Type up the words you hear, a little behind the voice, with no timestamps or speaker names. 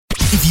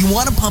If you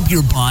want to pump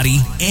your body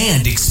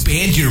and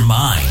expand your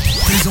mind,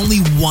 there's only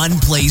one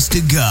place to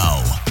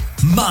go.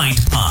 Mind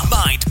Pump.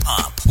 Mind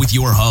Pump with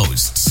your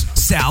hosts,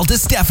 Sal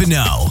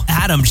DiStefano,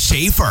 Adam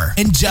Schafer,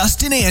 and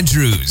Justin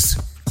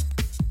Andrews.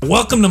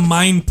 Welcome to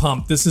Mind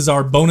Pump. This is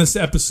our bonus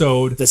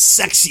episode. The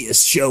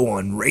sexiest show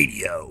on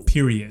radio.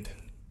 Period.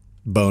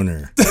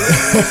 Boner.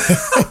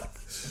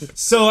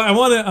 So I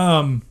want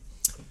to,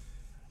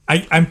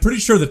 I'm pretty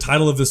sure the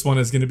title of this one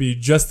is going to be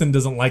Justin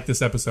Doesn't Like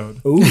This Episode.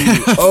 Ooh.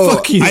 Oh,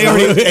 I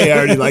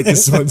already like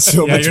this one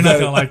so much. Yeah, you're not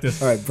going to like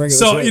this. All right, bring it.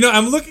 So,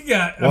 I'm looking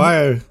at...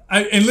 Why?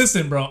 And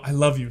listen, bro, I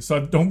love you,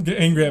 so don't get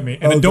angry at me.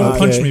 And then don't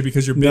punch me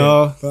because you're big.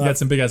 No. You got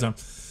some big ass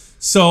arms.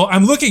 So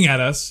I'm looking at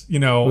us,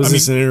 Was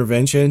this an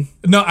intervention?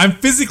 No, I'm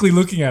physically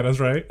looking at us,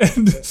 right?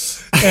 And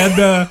some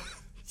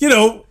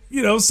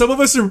of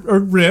us are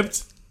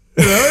ripped.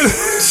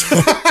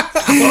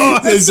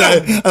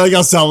 I like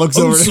how Sal looks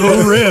over.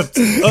 So ripped.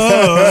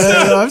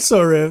 Oh, I'm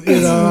so ripped.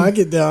 I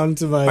get down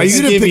to my. Are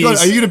you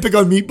gonna pick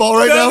on Meatball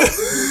right now?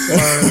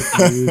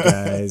 You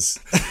guys.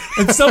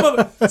 And some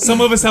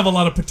of us have a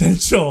lot of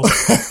potential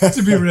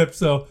to be ripped.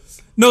 So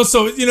what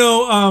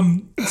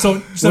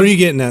are you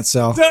getting at,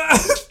 Sal?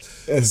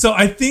 So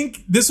I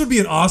think this would be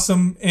an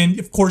awesome, and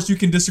of course you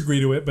can disagree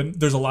to it, but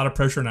there's a lot of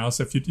pressure now.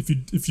 So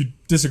if you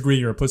disagree,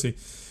 you're a pussy.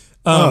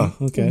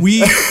 Okay.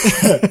 We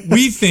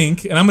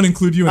think, and I'm going to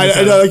include you in this.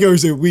 I know, like I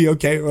was saying,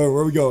 okay, where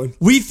are we going?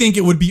 We think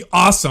it would be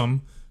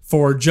awesome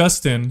for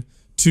Justin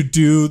to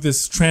do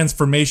this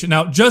transformation.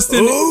 Now,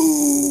 Justin...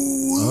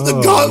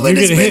 The gauntlet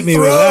has been thrown. You're going to hit me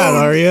with that,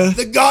 are you?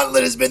 The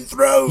gauntlet has been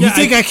thrown. You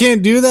think I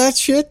can't do that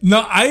shit?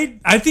 No,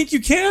 I think you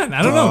can.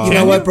 I don't know. You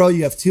know what, bro?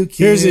 You have two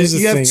kids. Here's the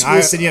thing.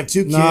 You have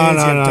two kids. You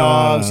have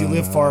dogs. You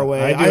live far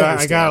away.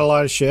 I got a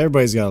lot of shit.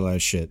 Everybody's got a lot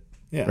of shit.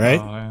 Yeah. Right?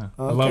 Oh, yeah.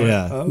 I love it.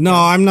 Yeah. Okay. No,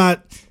 I'm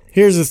not...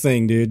 Here's the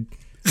thing, dude.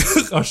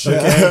 Oh,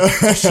 shit.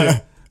 Okay.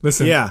 Shit.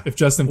 Listen, if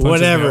Justin punches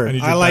whatever.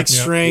 me out, I like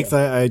strength.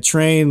 I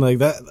train like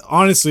that.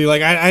 Honestly,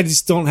 like I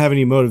just don't have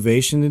any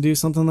motivation to do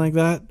something like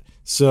that.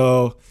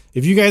 So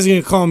if you guys are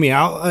going to call me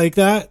out like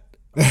that,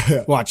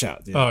 watch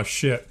out, dude. Oh,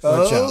 shit.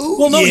 Watch out.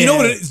 Well, no, you know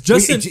what it is?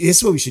 Justin... This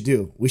is what we should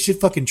do. We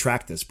should fucking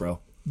track this, bro.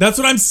 That's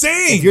what I'm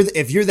saying.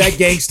 If you're that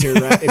gangster,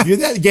 right? If you're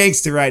that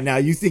gangster right now,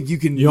 you think you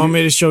can? You want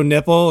me to show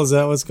nipple? Is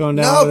that what's going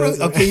down? No,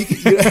 bro. Okay.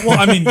 Well,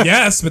 I mean,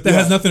 yes, but that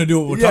has nothing to do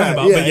with what we're talking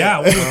about. But we'll look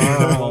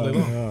at nipple all day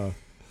long.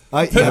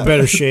 I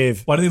better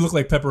shave. Why do they look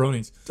like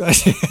pepperonis?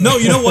 No,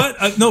 you know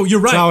what? No,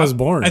 you're right. That's how I was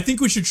born. I think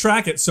we should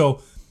track it.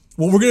 So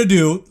what we're gonna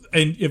do,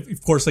 and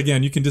of course,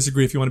 again, you can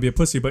disagree if you want to be a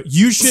pussy, but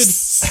we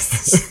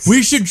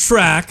should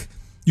track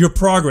your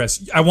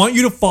progress. I want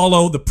you to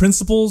follow the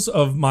principles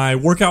of my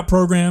workout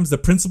programs, the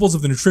principles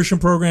of the nutrition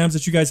programs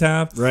that you guys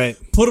have. Right.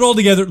 Put it all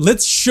together.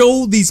 Let's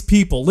show these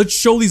people. Let's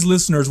show these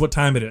listeners what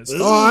time it is.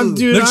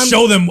 Let's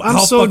show them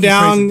how fucking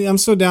crazy. I'm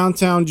so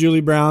downtown,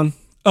 Julie Brown.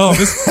 Oh,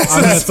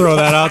 I'm gonna throw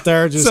that out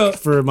there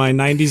just for my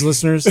 '90s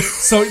listeners.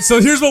 So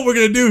here's what we're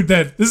gonna do,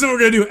 Ted. This is what we're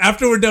gonna do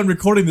after we're done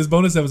recording this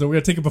bonus episode. We're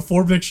gonna take a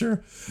before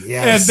picture.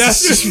 Yes. And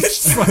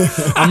that's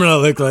I'm gonna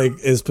look like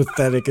as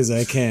pathetic as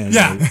I can.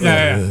 Yeah.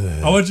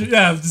 I want you.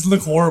 Yeah, just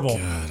look horrible.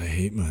 God, I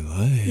hate my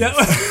life. Yeah.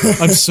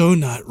 I'm so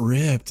not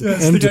ripped.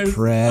 I'm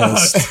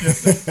depressed.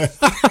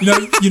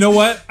 You know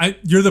what?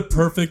 You're the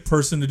perfect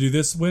person to do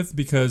this with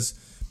because.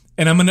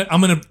 And I'm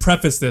gonna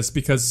preface this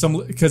because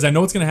I know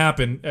what's gonna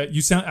happen.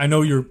 I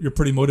know you're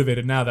pretty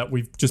motivated now that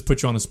we've just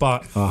put you on the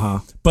spot.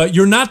 But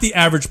you're not the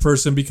average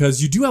person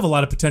because you do have a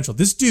lot of potential.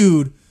 This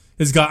dude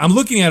has got. I'm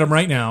looking at him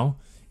right now,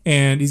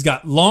 and he's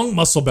got long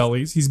muscle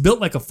bellies. He's built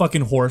like a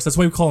fucking horse. That's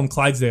why we call him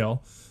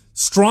Clydesdale.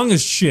 Strong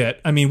as shit.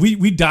 I mean,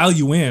 we dial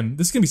you in.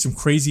 This is gonna be some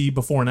crazy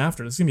before and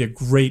after. This is gonna be a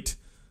great.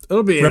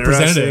 It'll be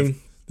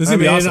representative. This is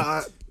gonna be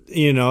awesome.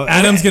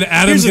 Adam's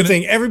here's the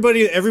thing.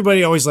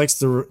 Everybody always likes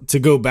to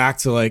go back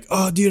to like,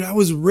 oh, dude, I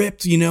was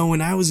ripped,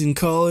 when I was in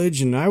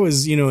college and I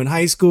was, in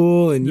high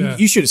school, and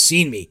you should have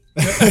seen me.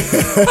 You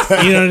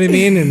know what I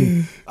mean?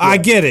 And I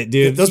get it,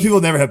 dude. Those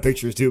people never have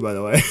pictures too, by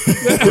the way.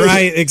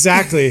 Right?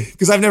 Exactly.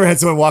 Because I've never had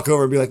someone walk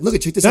over and be like, "Look,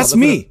 check this out." That's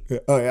me.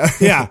 Oh yeah,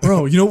 yeah,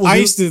 bro. You know what I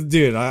used to,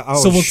 dude. I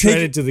was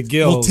shredded to the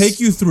gills. We'll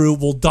take you through.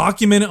 We'll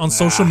document it on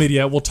social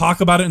media. We'll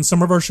talk about it in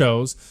some of our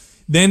shows.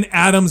 Then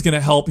Adam's gonna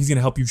help. He's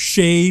gonna help you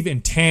shave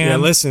and tan. Yeah,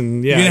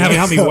 listen. Yeah, you're gonna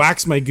help me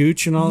wax my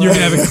gooch and all that. You're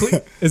gonna have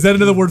it. Is that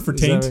another word for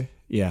taint? Right?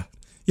 Yeah.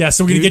 Yeah.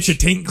 So we're gonna get your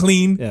taint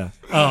clean. Yeah.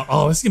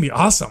 This is gonna be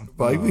awesome.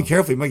 Well, you be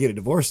careful. You might get a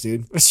divorce,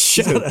 dude.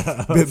 Shut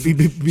up.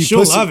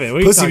 She'll love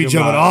it. Pussy be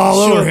jumping all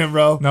over him,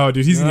 bro. No,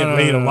 dude. He's gonna get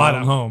laid a lot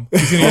at home.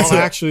 He's gonna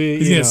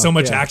get so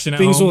much action at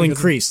home. Things will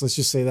increase. Let's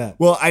just say that.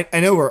 Well, I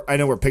know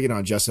we're picking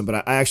on Justin,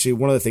 but I actually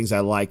one of the things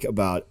I like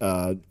about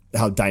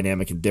how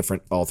dynamic and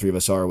different all three of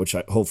us are, which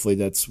hopefully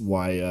that's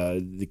why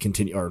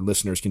our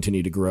listeners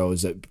continue to grow,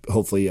 is that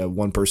hopefully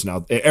one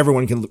person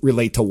everyone can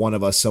relate to one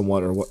of us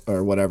somewhat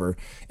or whatever.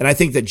 And I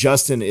think that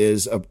Justin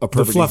is a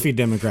perfect the fluffy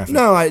demographic.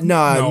 No,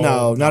 not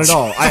at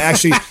all. I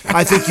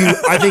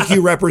think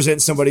you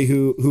represent somebody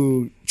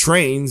who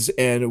trains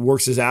and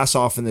works his ass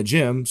off in the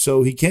gym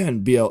so he can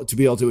be able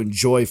to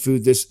enjoy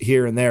food this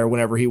here and there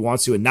whenever he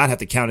wants to and not have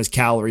to count his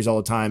calories all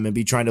the time and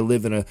be trying to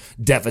live in a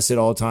deficit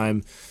all the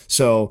time.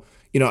 So,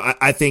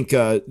 I think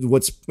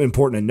what's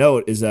important to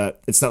note is that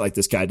it's not like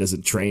this guy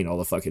doesn't train all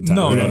the fucking time.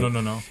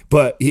 No.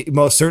 But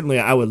most certainly,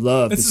 I would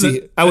love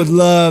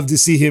to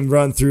see him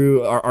run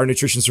through our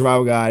nutrition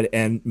survival guide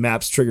and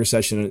MAPS trigger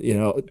session,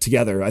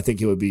 together. I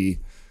think it would be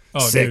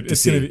sick to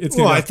see.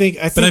 I think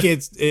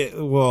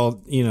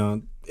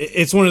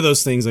it's one of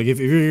those things. Like if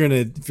you're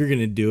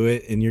gonna do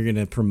it and you're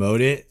gonna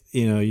promote it,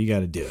 you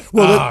got to do it.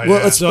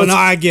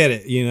 I get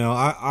it.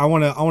 I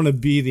want to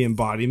be the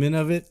embodiment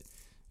of it.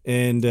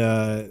 And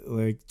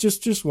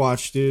just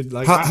watch, dude.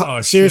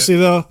 Like, seriously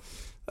though,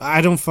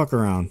 I don't fuck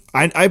around.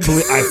 I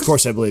believe. Of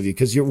course, I believe you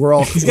because we're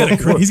all. He's got a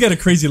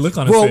crazy look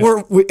on his face.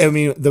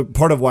 The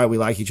part of why we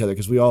like each other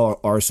because we all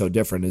are so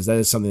different is that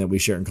is something that we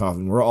share in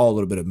common. We're all a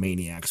little bit of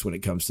maniacs when it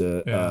comes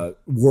to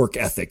work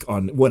ethic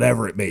on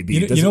whatever it may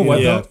be. You know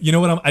what though? You know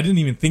what? I didn't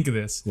even think of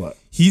this. What?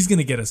 He's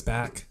gonna get us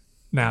back.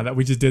 Now that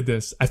we just did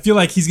this, I feel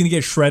like he's going to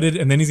get shredded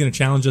and then he's going to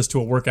challenge us to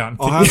a workout.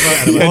 I'll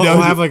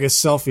have like a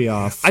selfie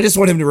off. I just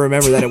want him to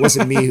remember that it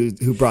wasn't me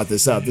who brought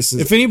this up.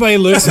 If anybody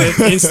looks at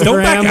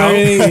Instagram or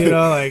anything,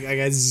 like I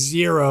got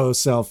zero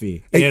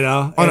selfie,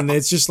 and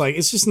it's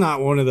just not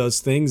one of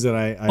those things that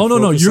I you're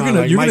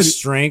going to my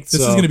strength.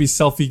 This is going to be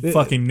selfie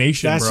fucking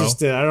nation, that's bro.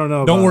 Just it. I don't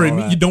know. Don't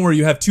worry.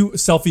 You have two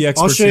selfie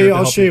experts.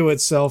 I'll show you what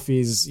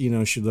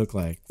selfies should look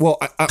like. Well,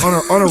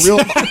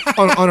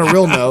 on a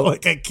real note,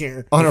 like I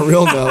care. On a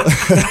real note.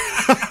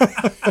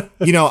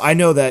 I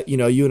know that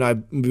you and I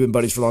have been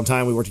buddies for a long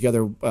time. We worked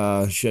together.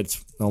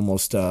 It's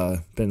almost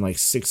been like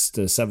 6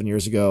 to 7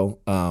 years ago.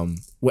 And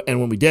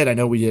when we did, I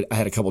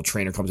had a couple of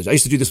trainer competitions. I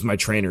used to do this with my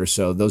trainers.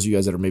 So those of you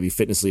guys that are maybe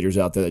fitness leaders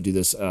out there that do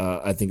this,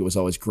 I think it was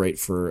always great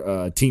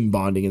for team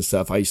bonding and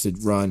stuff. I used to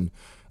run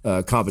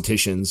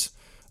competitions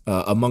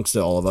amongst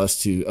all of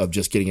us of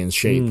just getting in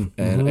shape,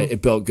 and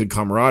it built good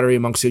camaraderie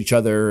amongst each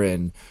other.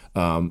 And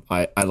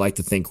I like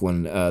to think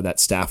when that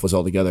staff was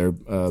all together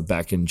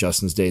back in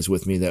Justin's days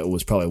with me, that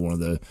was probably one of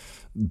the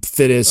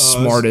fittest,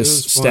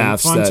 smartest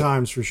staffs. Fun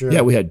times for sure. Yeah,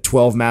 we had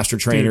 12 master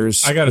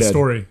trainers. Dude, I got a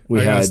story.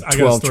 We had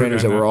 12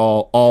 trainers that were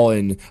all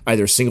in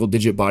either single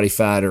digit body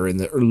fat or in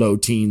the low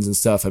teens and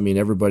stuff. I mean,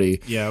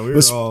 everybody. Yeah, we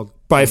were all.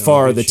 By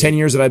far, the 10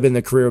 years that I've been in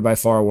the career, by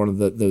far one of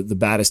the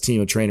baddest team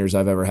of trainers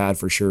I've ever had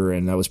for sure,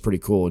 and that was pretty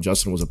cool.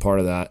 Justin was a part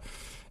of that.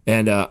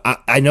 And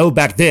I know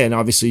back then,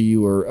 obviously,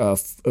 you were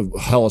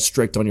hella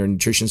strict on your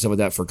nutrition and stuff like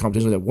that for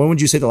competitions. When would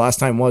you say the last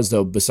time was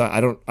though?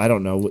 Besides, I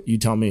don't know. You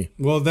tell me.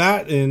 Well,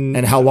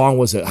 and how long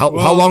was it? How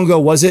long ago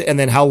was it? And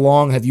then how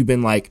long have you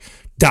been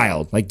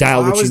dialed? I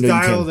was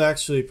dialed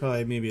actually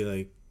probably maybe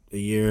like a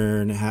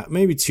year and a half,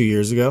 maybe 2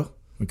 years ago.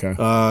 Okay.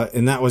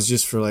 And that was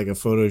just for like a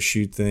photo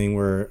shoot thing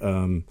where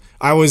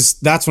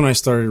that's when I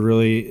started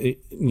really,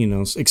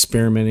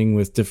 experimenting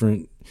with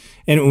different.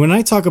 And when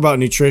I talk about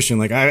nutrition,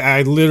 like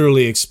I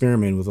literally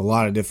experiment with a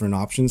lot of different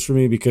options for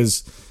me,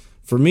 because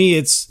for me,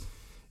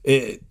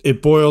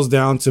 it boils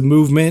down to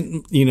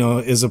movement,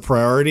 is a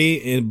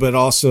priority, but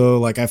also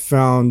like I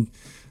found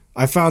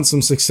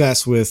some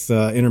success with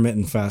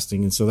intermittent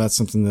fasting. And so that's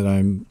something that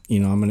I'm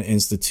going to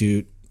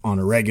institute on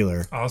a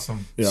regular.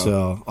 Awesome. Yeah.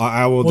 So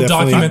I will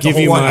definitely give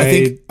you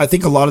my. I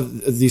think a lot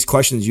of these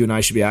questions you and I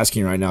should be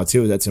asking right now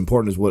too. That's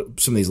important is what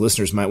some of these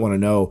listeners might want to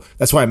know.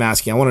 That's why I'm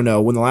asking. I want to know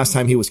when the last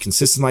time he was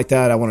consistent like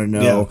that. I want to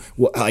know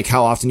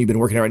how often you've been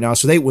working out right now.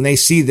 So when they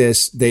see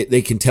this,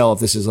 they can tell if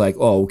this is like,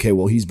 oh, okay,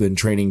 well he's been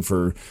training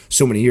for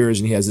so many years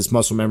and he has this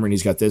muscle memory and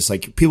he's got this.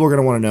 Like people are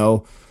going to want to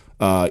know.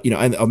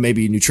 And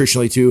maybe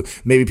nutritionally too.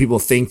 Maybe people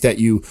think that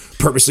you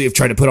purposely have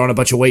tried to put on a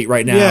bunch of weight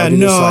right now. Yeah,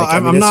 no,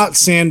 I'm not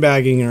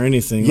sandbagging or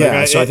anything. Yeah,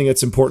 I think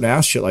it's important to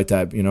ask shit like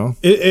that.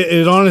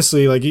 It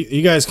honestly, like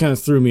you guys kind of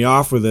threw me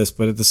off with this,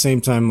 but at the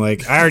same time,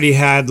 like I already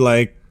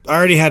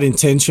had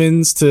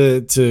intentions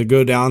to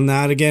go down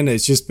that again.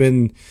 It's just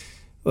been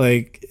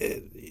like.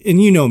 And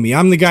you know me,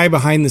 I'm the guy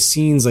behind the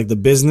scenes, like the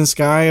business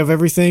guy of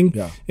everything.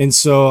 Yeah. And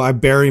so I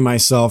bury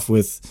myself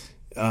with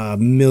a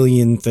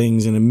million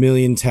things and a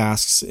million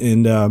tasks.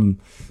 And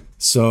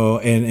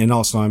and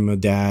also I'm a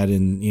dad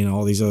and,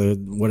 all these other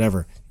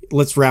whatever.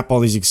 Let's wrap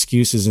all these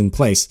excuses in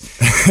place.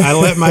 I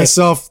let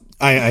myself,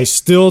 I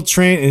still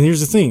train. And here's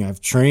the thing, I've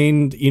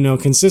trained,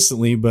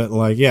 consistently, but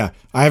I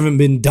haven't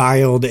been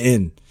dialed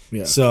in.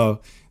 Yeah.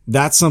 So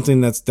that's something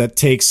that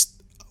takes,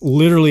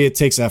 literally it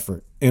takes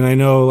effort. And I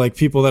know like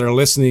people that are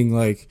listening,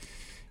 like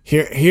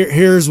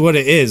here's what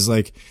it is.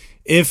 Like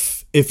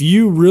if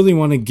you really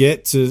want to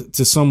get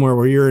to somewhere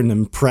where you're an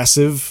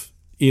impressive,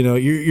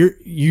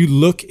 you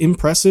look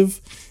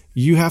impressive,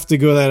 you have to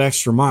go that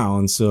extra mile.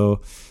 And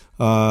so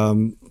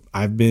I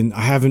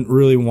haven't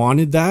really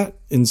wanted that.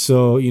 And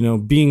so,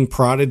 being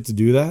prodded to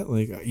do that,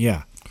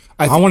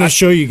 I want to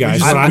show you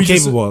guys what I'm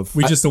capable of.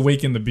 We just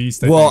awakened the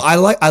beast. I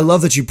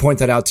love that you point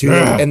that out too.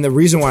 Yeah. And the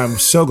reason why I'm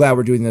so glad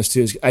we're doing this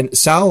too is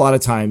Sal a lot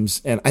of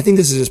times, and I think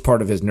this is just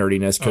part of his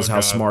nerdiness because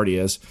how smart he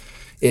is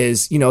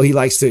is, he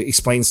likes to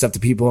explain stuff to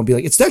people and be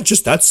like, it's not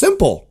just that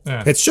simple.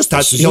 Yeah. It's just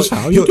that. Just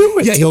how you do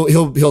it. Yeah,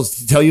 he'll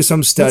tell you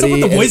some study.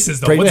 What's up with the voices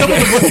though?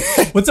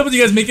 What's up with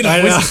you guys making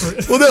a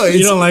voices? Well, no,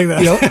 You don't like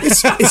that.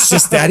 It's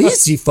just that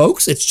easy,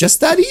 folks. It's just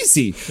that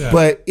easy. Yeah.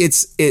 But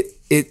it's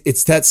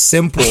that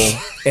simple.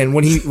 And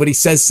when he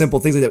says simple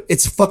things like that,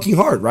 it's fucking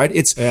hard, right?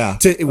 It's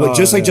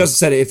just like Justin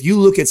said. If you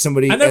look at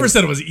somebody, I never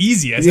said it was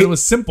easy. I said it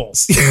was simple.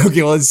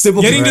 Okay, well, it's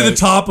simple. Getting to the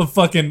top of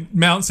fucking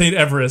Mount St.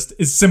 Everest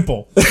is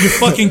simple. You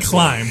fucking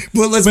climb,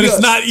 but it's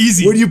not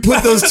easy. When you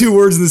put those two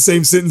words in the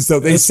same sentence, though,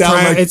 they sound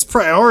like it's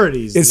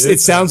priorities. It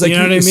sounds like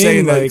you're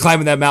saying that like,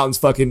 climbing that mountain's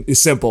fucking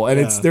is simple,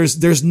 and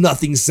there's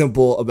nothing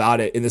simple about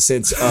it in the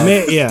sense of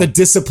the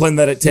discipline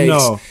that it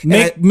takes.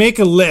 No, make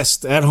a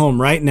list at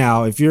home right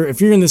now. If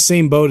you're in the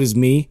same boat as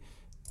me,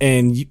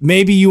 and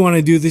maybe you want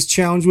to do this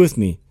challenge with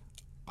me,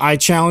 I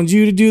challenge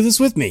you to do this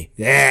with me.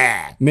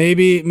 Yeah.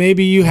 Maybe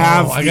you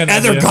have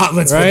other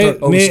gauntlets, right?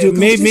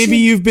 Maybe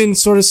you've been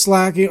sort of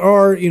slacking,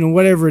 or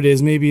whatever it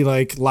is. Maybe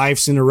like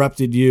life's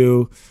interrupted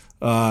you,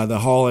 the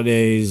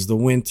holidays, the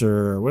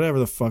winter, or whatever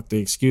the fuck the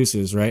excuse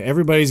is. Right?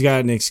 Everybody's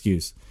got an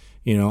excuse.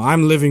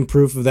 I'm living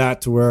proof of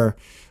that. To where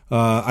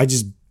I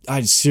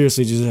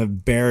seriously just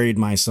have buried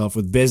myself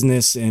with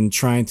business and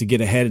trying to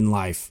get ahead in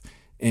life.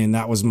 And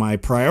that was my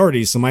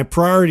priority. So my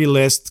priority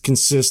list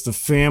consists of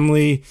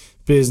family,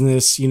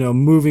 business,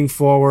 moving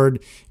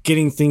forward,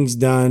 getting things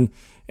done,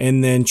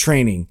 and then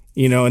training,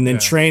 and then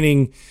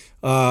training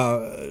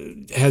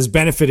has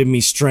benefited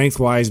me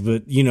strength-wise.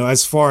 But,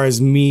 as far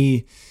as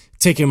me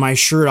taking my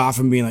shirt off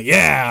and being like,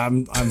 yeah,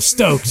 I'm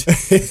stoked.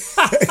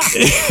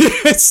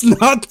 It's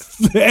not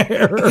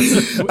there.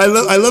 I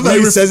love how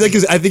he says that,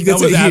 because I think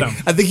that's Adam.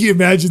 I think he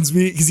imagines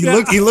me, because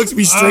he looks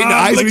me straight in the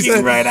eyes.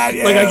 Looking right at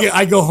you. Like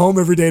I go home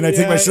every day and I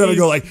take my shirt off and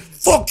go like,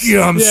 fuck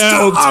you, I'm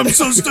stoked. I'm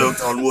so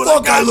stoked on what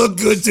Fuck, I look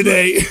good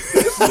today.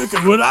 Look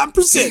at what I'm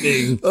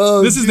presenting.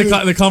 This is the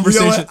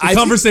conversation. The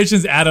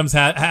conversations Adam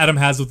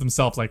has with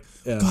himself. Like,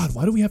 God,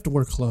 why do we have to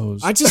wear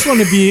clothes? I just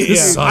want to be.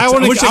 I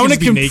want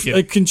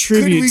to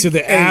contribute to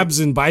the abs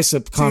and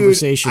bicep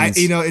conversations.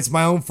 It's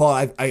my own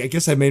fault. I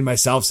guess I made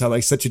myself sound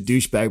like such a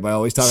douchebag by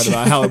always talking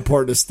about how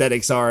important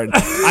aesthetics are, and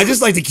I just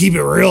like to keep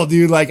it real,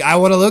 dude. Like, I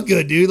want to look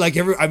good, dude. Like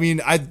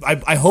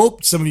I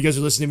hope some of you guys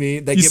are listening to me.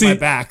 They get my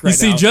back right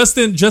now. You see,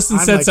 Justin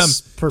said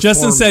something.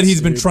 Justin said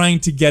he's been trying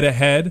to get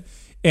ahead.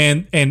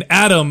 And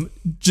Adam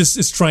just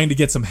is trying to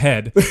get some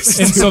head, and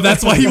so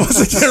that's why he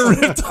wants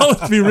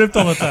to be ripped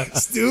all the time.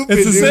 Stupid,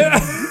 it's dude.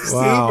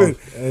 Wow. Stupid.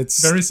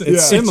 It's very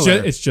similar.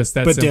 It's just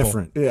that but simple.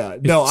 Different. Yeah.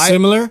 No,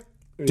 similar,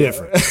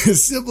 different.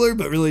 Similar,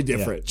 but really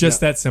different.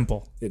 Just that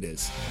simple. It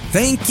is.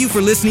 Thank you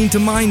for listening to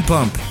Mind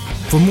Pump.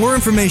 For more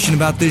information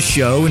about this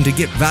show and to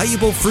get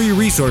valuable free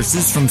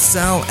resources from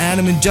Sal,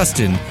 Adam, and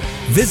Justin,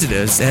 visit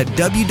us at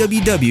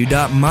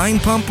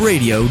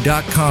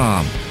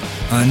www.mindpumpradio.com.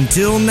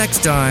 Until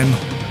next time,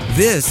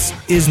 this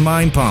is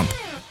Mind Pump.